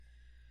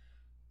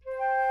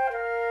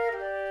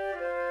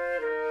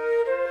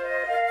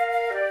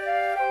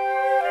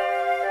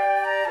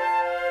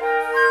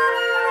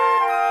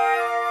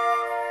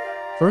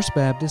First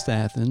Baptist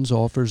Athens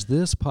offers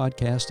this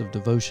podcast of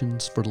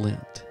devotions for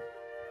Lent.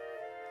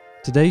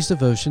 Today's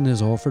devotion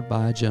is offered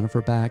by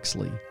Jennifer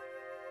Baxley.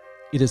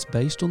 It is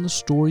based on the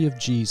story of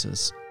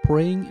Jesus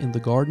praying in the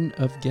Garden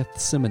of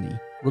Gethsemane,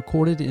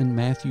 recorded in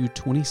Matthew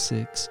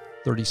 26,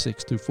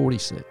 36 through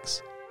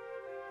 46.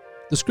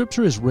 The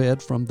scripture is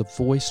read from the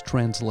Voice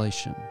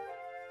translation.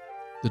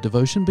 The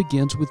devotion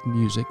begins with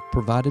music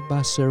provided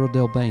by Sarah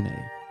Del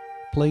Bene,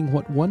 playing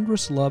What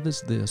Wondrous Love Is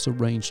This,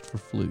 arranged for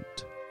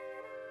flute.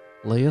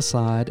 Lay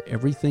aside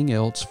everything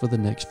else for the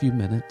next few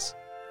minutes.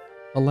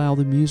 Allow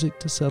the music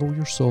to settle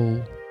your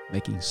soul,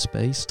 making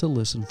space to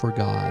listen for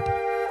God.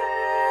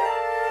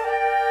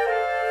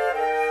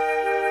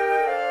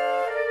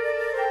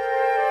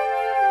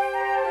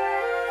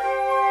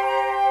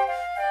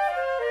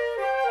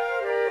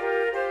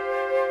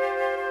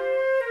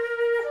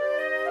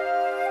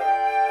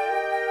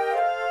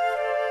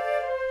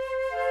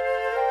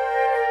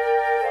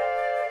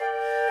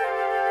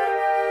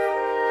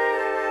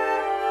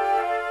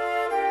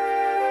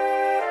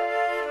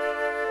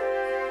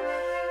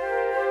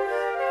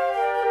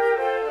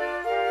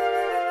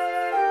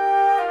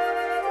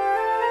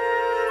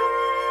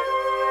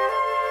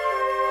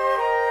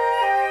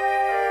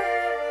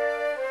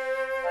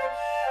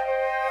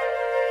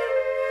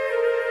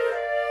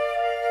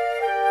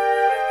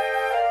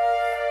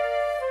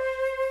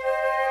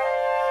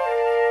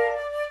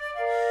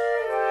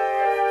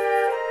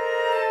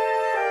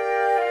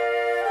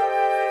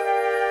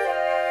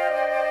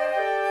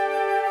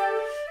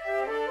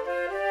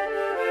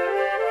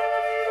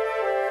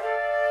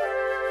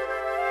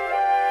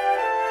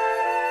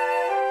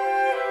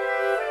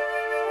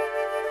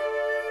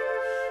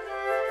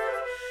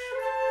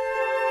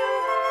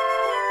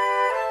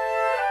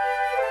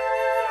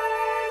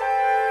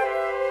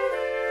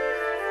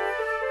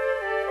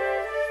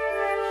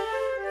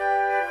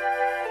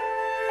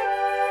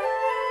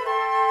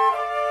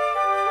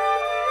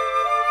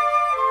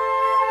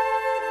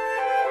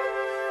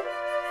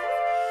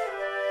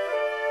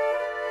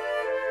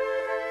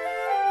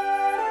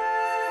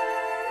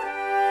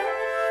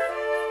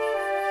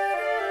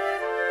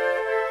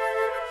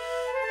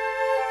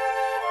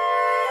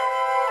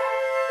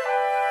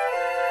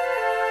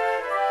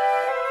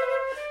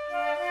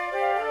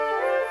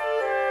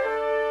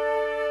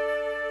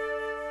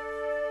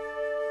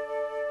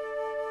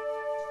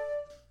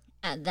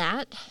 At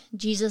that,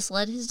 Jesus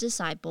led his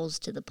disciples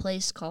to the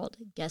place called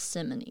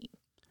Gethsemane.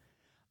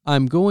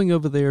 I'm going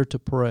over there to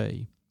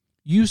pray.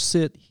 You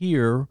sit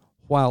here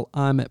while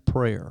I'm at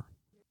prayer.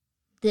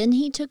 Then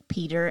he took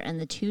Peter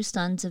and the two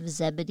sons of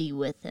Zebedee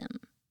with him,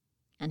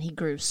 and he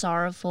grew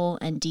sorrowful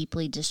and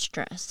deeply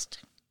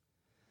distressed.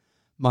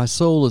 My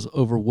soul is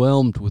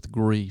overwhelmed with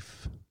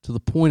grief, to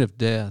the point of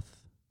death.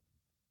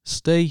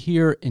 Stay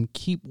here and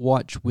keep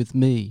watch with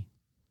me.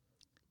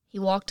 He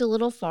walked a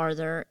little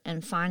farther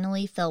and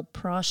finally fell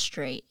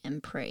prostrate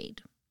and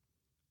prayed.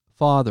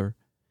 Father,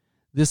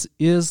 this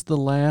is the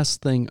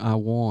last thing I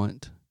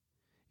want.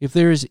 If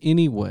there is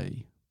any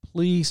way,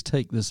 please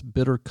take this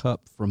bitter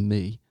cup from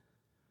me.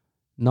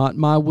 Not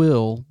my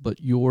will,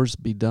 but yours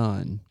be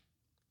done.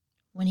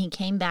 When he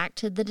came back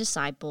to the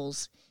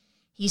disciples,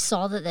 he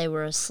saw that they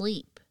were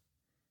asleep.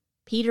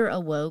 Peter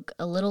awoke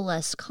a little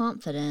less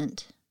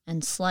confident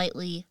and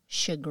slightly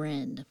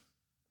chagrined.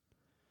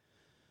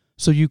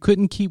 So you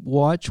couldn't keep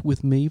watch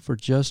with me for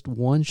just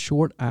one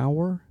short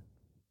hour?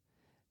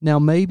 Now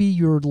maybe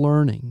you're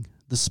learning.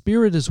 The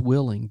spirit is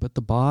willing, but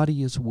the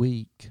body is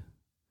weak.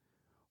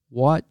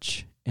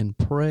 Watch and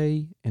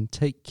pray and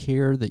take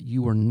care that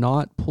you are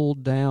not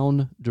pulled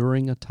down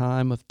during a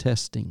time of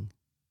testing.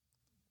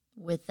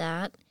 With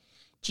that,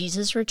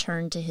 Jesus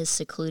returned to his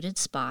secluded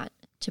spot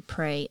to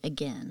pray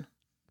again.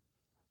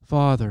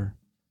 Father,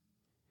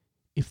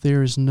 if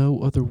there is no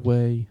other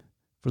way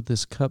for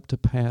this cup to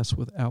pass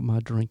without my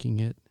drinking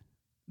it,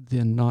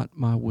 then not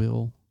my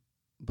will,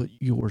 but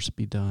yours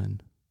be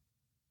done.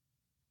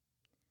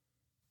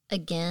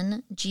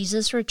 Again,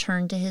 Jesus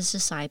returned to his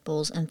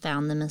disciples and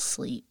found them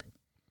asleep.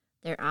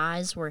 Their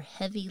eyes were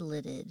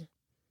heavy-lidded.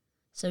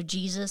 So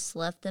Jesus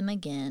left them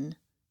again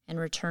and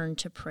returned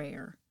to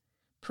prayer,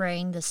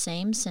 praying the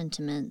same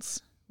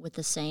sentiments with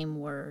the same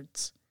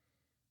words.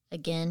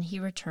 Again, he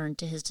returned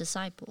to his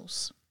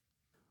disciples.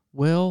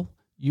 Well,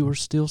 you are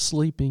still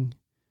sleeping.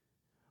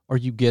 Are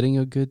you getting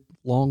a good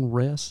long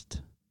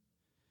rest?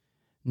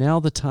 Now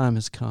the time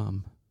has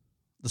come.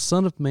 The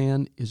Son of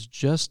Man is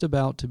just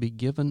about to be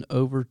given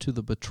over to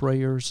the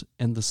betrayers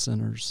and the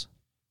sinners.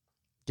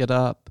 Get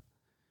up.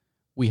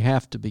 We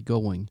have to be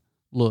going.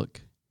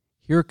 Look,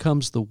 here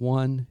comes the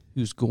one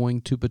who's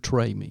going to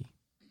betray me.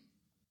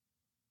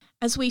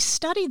 As we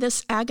study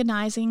this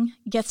agonizing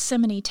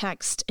Gethsemane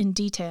text in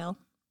detail,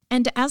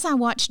 and as I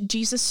watch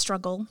Jesus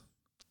struggle,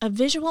 a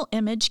visual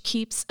image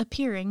keeps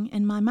appearing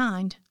in my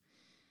mind.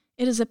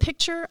 It is a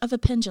picture of a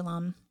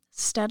pendulum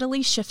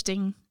steadily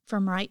shifting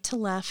from right to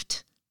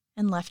left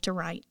and left to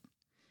right.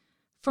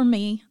 For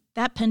me,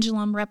 that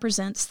pendulum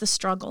represents the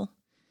struggle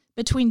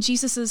between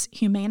Jesus'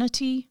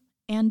 humanity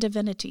and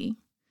divinity,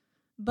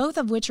 both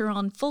of which are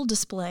on full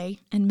display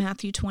in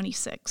Matthew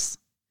 26.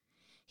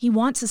 He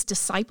wants his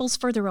disciples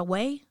further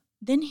away,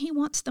 then he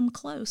wants them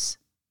close.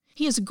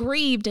 He is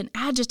grieved and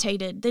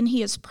agitated, then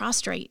he is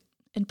prostrate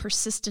and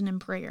persistent in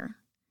prayer.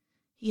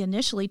 He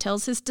initially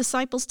tells his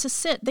disciples to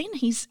sit, then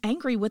he's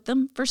angry with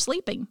them for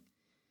sleeping.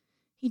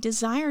 He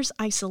desires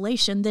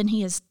isolation, then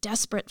he is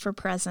desperate for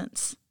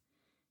presence.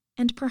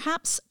 And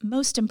perhaps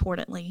most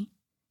importantly,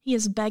 he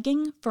is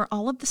begging for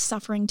all of the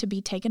suffering to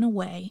be taken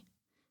away.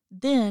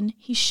 Then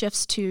he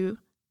shifts to,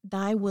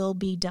 "Thy will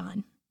be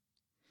done."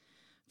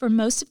 For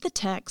most of the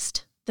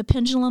text, the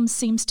pendulum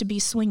seems to be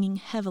swinging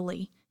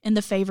heavily in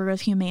the favor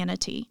of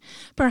humanity,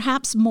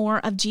 perhaps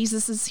more of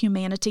Jesus'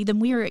 humanity than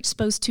we are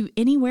exposed to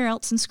anywhere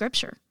else in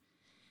Scripture.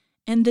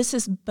 And this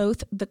is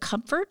both the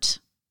comfort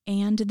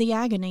and the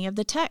agony of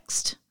the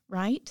text,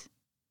 right?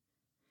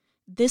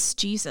 This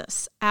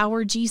Jesus,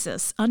 our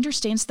Jesus,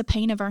 understands the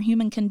pain of our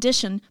human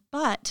condition,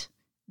 but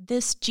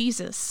this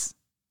Jesus,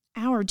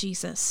 our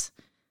Jesus,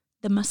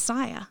 the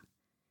Messiah,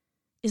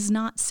 is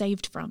not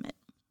saved from it.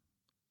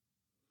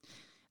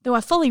 Though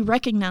I fully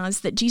recognize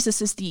that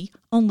Jesus is the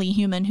only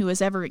human who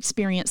has ever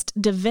experienced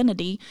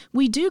divinity,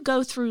 we do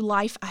go through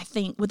life, I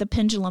think, with a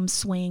pendulum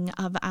swing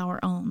of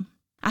our own.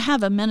 I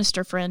have a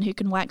minister friend who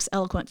can wax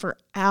eloquent for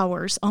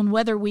hours on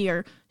whether we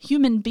are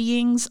human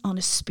beings on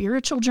a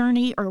spiritual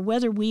journey or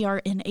whether we are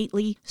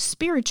innately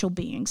spiritual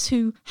beings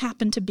who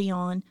happen to be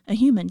on a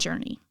human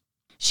journey.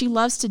 She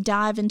loves to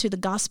dive into the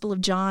Gospel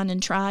of John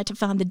and try to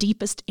find the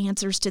deepest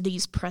answers to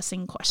these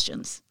pressing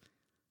questions.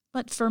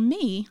 But for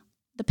me,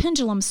 the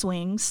pendulum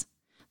swings,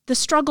 the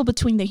struggle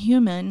between the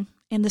human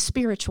and the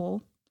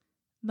spiritual,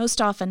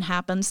 most often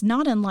happens,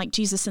 not unlike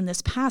Jesus in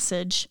this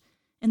passage,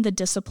 in the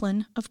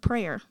discipline of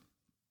prayer.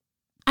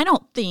 I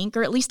don't think,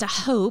 or at least I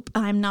hope,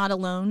 I'm not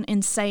alone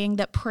in saying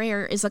that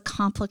prayer is a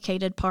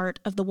complicated part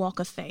of the walk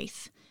of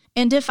faith.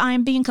 And if I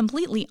am being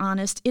completely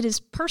honest, it is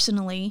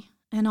personally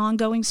an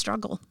ongoing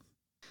struggle.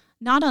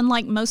 Not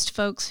unlike most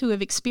folks who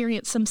have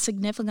experienced some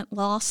significant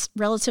loss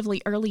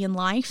relatively early in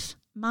life,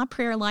 my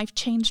prayer life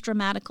changed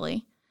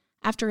dramatically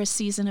after a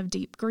season of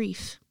deep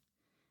grief.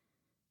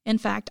 In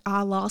fact,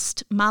 I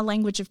lost my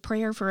language of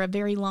prayer for a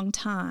very long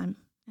time,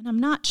 and I'm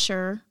not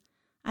sure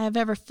I have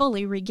ever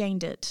fully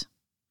regained it.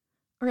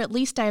 Or at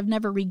least I have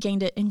never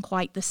regained it in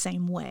quite the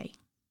same way.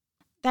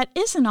 That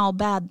isn't all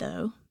bad,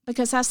 though,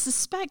 because I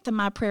suspect that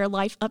my prayer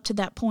life up to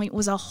that point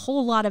was a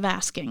whole lot of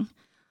asking,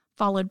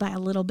 followed by a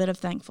little bit of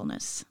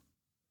thankfulness.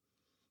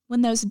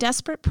 When those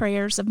desperate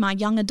prayers of my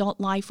young adult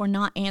life were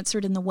not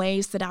answered in the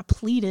ways that I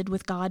pleaded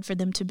with God for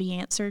them to be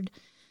answered,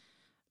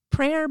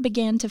 prayer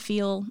began to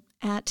feel,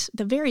 at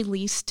the very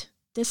least,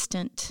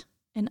 distant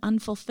and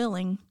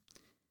unfulfilling,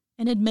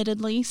 and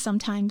admittedly,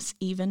 sometimes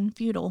even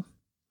futile.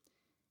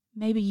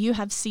 Maybe you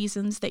have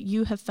seasons that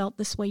you have felt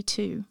this way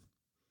too.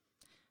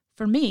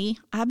 For me,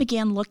 I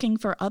began looking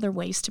for other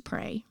ways to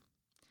pray.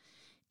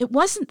 It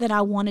wasn't that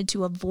I wanted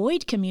to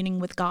avoid communing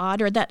with God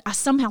or that I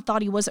somehow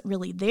thought he wasn't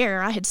really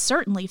there. I had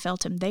certainly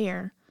felt him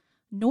there.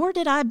 Nor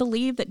did I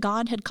believe that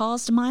God had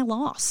caused my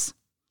loss.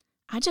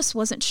 I just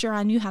wasn't sure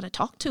I knew how to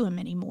talk to him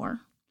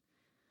anymore.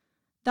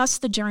 Thus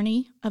the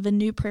journey of a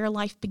new prayer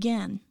life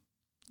began.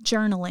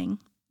 Journaling,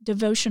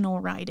 devotional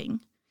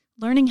writing,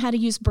 learning how to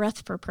use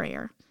breath for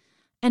prayer,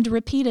 and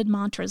repeated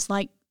mantras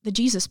like the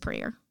Jesus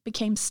Prayer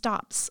became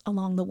stops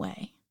along the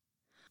way.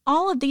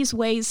 All of these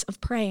ways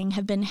of praying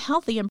have been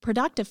healthy and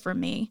productive for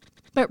me,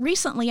 but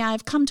recently I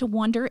have come to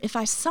wonder if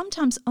I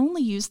sometimes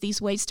only use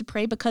these ways to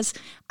pray because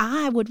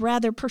I would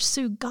rather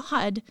pursue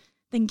God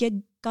than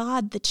give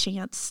God the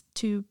chance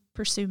to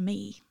pursue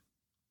me.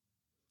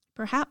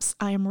 Perhaps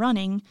I am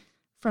running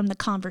from the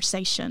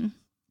conversation.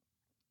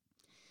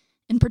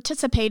 In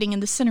participating in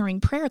the centering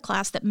prayer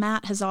class that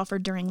Matt has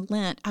offered during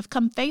Lent, I've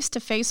come face to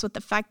face with the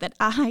fact that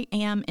I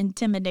am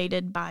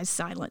intimidated by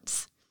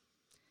silence.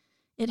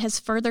 It has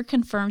further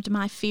confirmed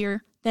my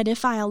fear that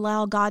if I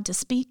allow God to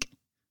speak,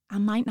 I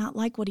might not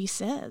like what he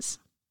says.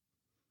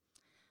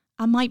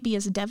 I might be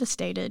as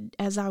devastated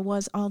as I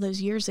was all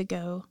those years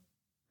ago.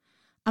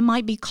 I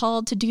might be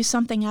called to do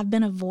something I've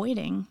been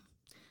avoiding.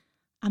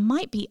 I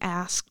might be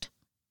asked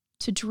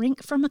to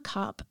drink from a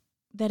cup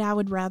that I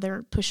would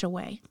rather push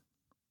away.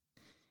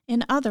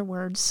 In other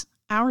words,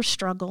 our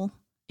struggle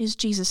is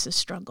Jesus'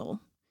 struggle.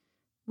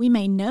 We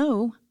may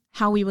know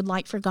how we would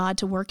like for God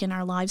to work in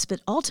our lives,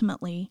 but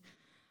ultimately,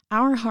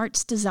 our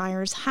heart's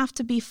desires have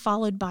to be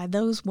followed by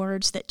those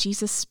words that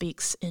Jesus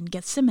speaks in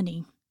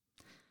Gethsemane.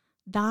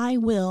 Thy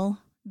will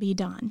be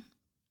done.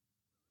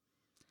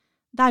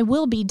 Thy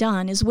will be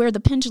done is where the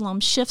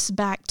pendulum shifts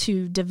back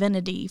to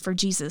divinity for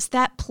Jesus,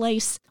 that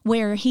place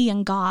where he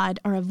and God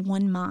are of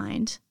one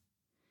mind.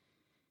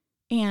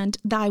 And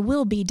thy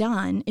will be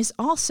done is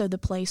also the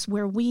place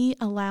where we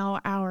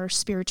allow our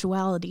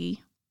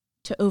spirituality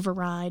to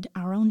override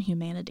our own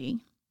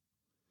humanity.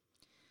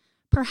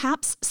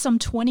 Perhaps some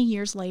 20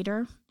 years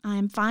later, I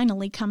am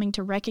finally coming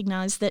to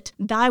recognize that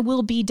thy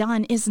will be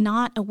done is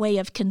not a way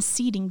of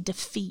conceding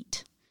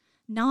defeat,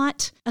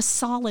 not a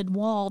solid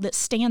wall that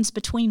stands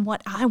between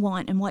what I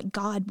want and what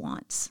God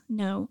wants.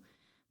 No,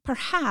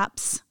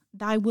 Perhaps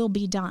thy will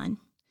be done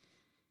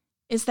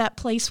is that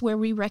place where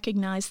we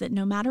recognize that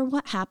no matter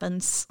what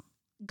happens,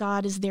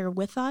 God is there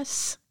with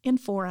us and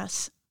for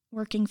us,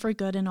 working for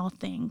good in all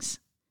things.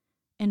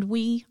 And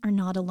we are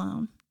not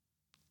alone.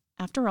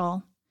 After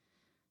all,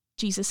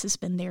 Jesus has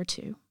been there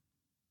too.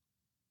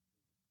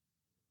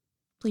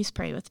 Please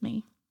pray with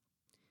me.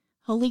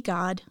 Holy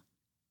God,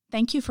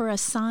 thank you for a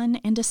Son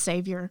and a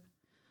Savior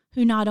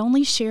who not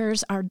only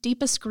shares our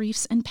deepest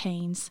griefs and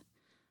pains,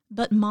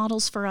 but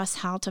models for us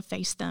how to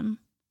face them.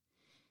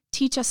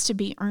 Teach us to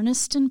be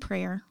earnest in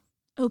prayer,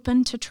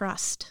 open to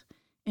trust,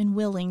 and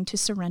willing to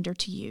surrender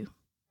to you.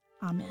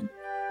 Amen.